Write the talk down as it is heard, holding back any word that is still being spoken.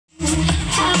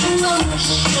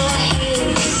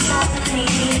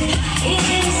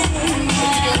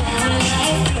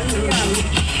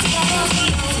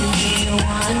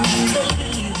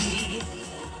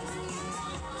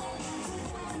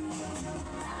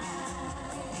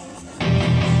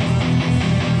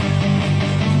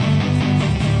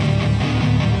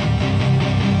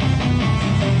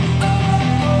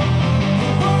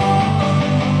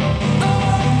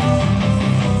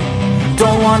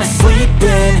Don't wanna sleep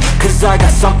in, cause I got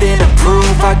something to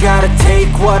prove. I gotta take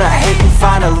what I hate and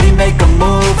finally make a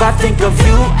move. I think of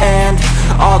you and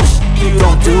all the shit you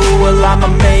don't do. Well, I'ma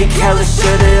make hella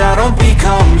sure that I don't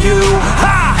become you.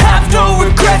 I have no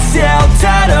regrets, yeah, I'll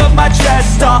tie up my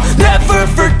chest. I'll never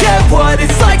forget what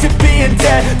it's like to be in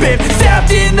debt. Been stabbed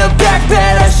in the back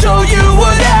bed, I'll show you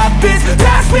what happens.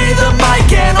 Pass me the mic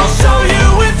and I'll show you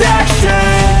with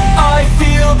action. I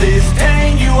feel this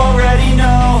pain, you already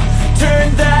know.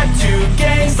 Turn that to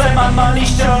gains, let my money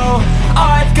show.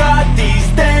 I've got these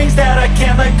things that I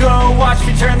can't let go. Watch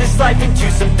me turn this life into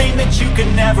something that you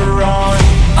can never own.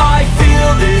 I feel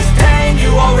this pain, you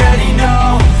already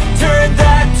know. Turn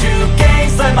that to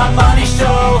gains, let my money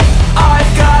show.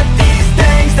 I've got these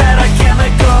things that I can't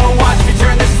let go. Watch me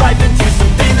turn this life into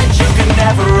something that you can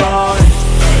never own.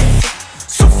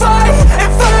 So fight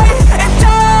and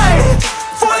die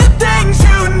for the things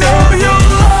you know you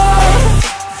love.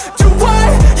 Do what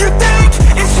you think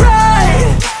is right,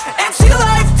 and see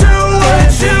life do what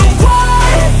you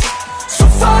want. So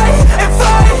fight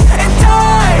and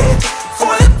die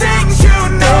for the things you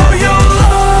know you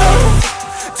love.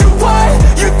 Do what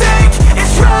you think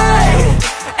is right,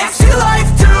 and see life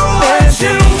do what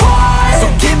you want. So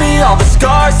give me all the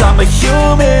scars, I'm a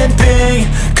human being.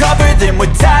 Cover them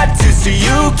with tattoos so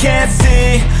you can't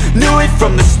see. Knew it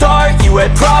from the start, you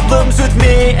had problems with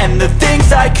me and the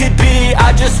things I could be,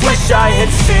 I just wish I had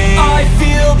seen. I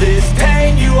feel this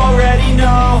pain, you already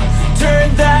know.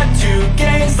 Turn that to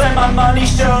gains, let my money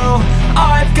show.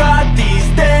 I've got these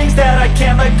things that I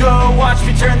can't let go. Watch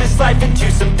me turn this life into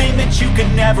something that you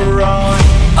can never own.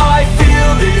 I feel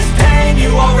this pain,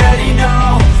 you already